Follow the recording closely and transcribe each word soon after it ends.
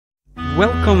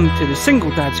Welcome to the Single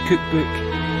Dad's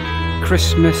Cookbook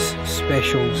Christmas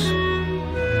Specials.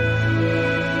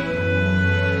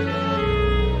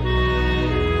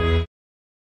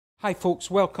 Hi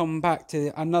folks, welcome back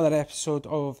to another episode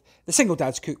of the Single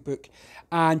Dad's Cookbook,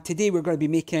 and today we're going to be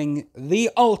making the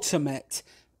ultimate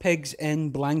pigs in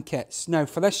blankets. Now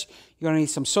for this you're going to need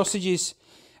some sausages,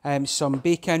 some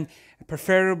bacon,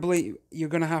 preferably you're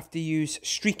going to have to use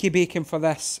streaky bacon for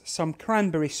this, some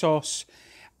cranberry sauce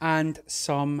and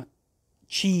some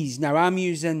cheese. Now I'm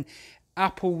using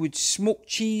Applewood smoked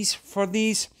cheese for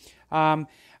these,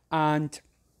 and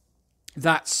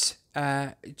that's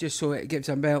just so it gives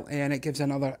a melt and it gives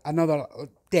another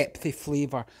depthy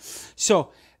flavour.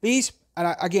 So these,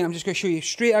 and again I'm just going to show you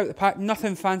straight out the pack,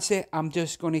 nothing fancy. I'm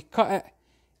just going to cut it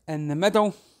in the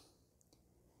middle,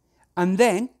 and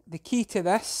then the key to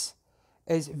this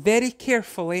is very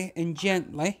carefully and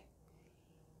gently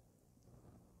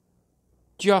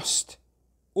just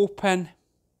open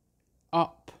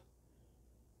up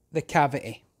the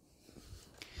cavity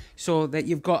so that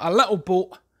you've got a little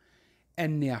bolt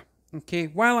in there. Okay,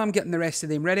 while I'm getting the rest of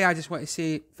them ready, I just want to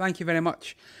say thank you very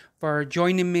much for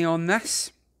joining me on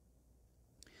this.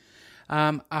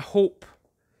 I hope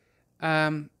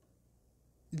that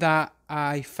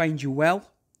I find you well.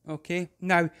 Okay,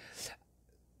 now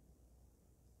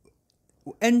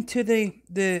into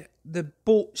the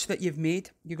bolts that you've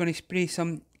made, you're going to spray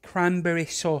some cranberry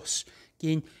sauce.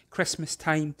 Again, Christmas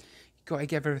time, you've got to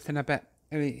give everything a bit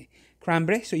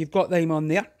cranberry, so you've got them on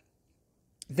there.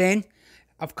 Then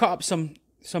I've cut up some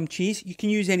cheese. You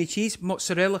can use any cheese.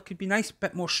 Mozzarella could be nice, a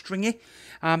bit more stringy.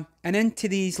 And into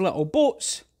these little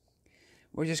bolts,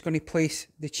 we're just going to place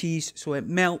the cheese so it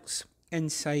melts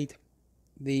inside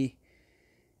the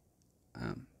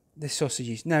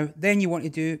sausages. Now, then you want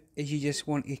to do is you just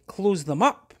want to close them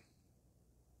up.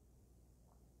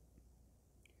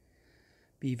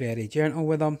 Be very gentle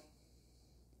with them.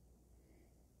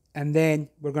 And then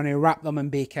we're going to wrap them in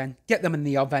bacon, get them in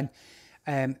the oven.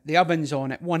 The oven's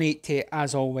on at 180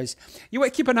 as always. You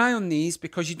want to keep an eye on these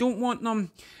because you don't want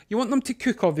them, you want them to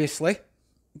cook obviously,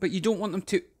 but you don't want them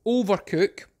to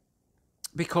overcook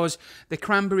because the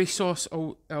cranberry sauce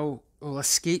will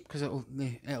escape because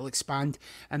it'll expand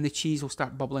and the cheese will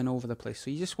start bubbling over the place.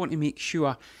 So you just want to make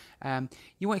sure,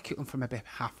 you want to cook them for maybe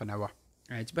half an hour.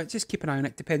 Right, but just keep an eye on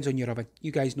it. Depends on your oven.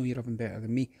 You guys know your oven better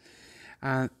than me.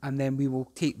 And then we will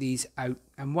take these out.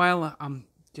 And while I'm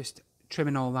just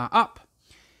trimming all that up,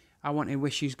 I want to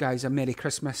wish you guys a Merry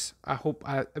Christmas. I hope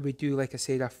we do, like I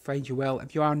said, I find you well.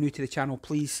 If you are new to the channel,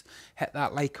 please hit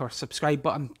that like or subscribe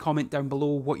button. Comment down below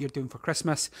what you're doing for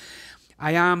Christmas.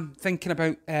 I am thinking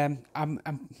about, I'm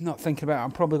not thinking about it,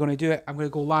 I'm probably going to do it. I'm going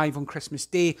to go live on Christmas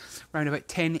Day, around about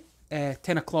 10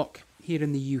 o'clock here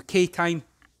in the UK time.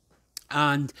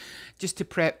 And just to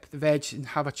prep the veg and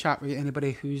have a chat with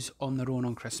anybody who's on their own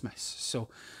on Christmas. So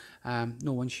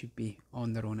no one should be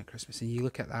on their own at Christmas. And you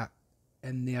look at that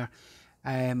in there,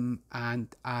 and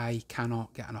I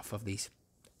cannot get enough of these.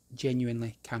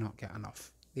 Genuinely cannot get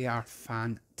enough. They are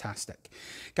fantastic.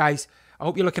 Guys, I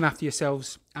hope you're looking after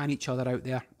yourselves and each other out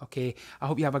there, okay? I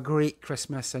hope you have a great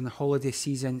Christmas and the holiday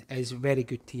season is very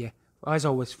good to you. As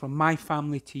always, from my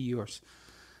family to yours.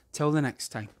 Till the next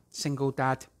time, Single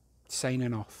Dad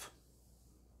signing off.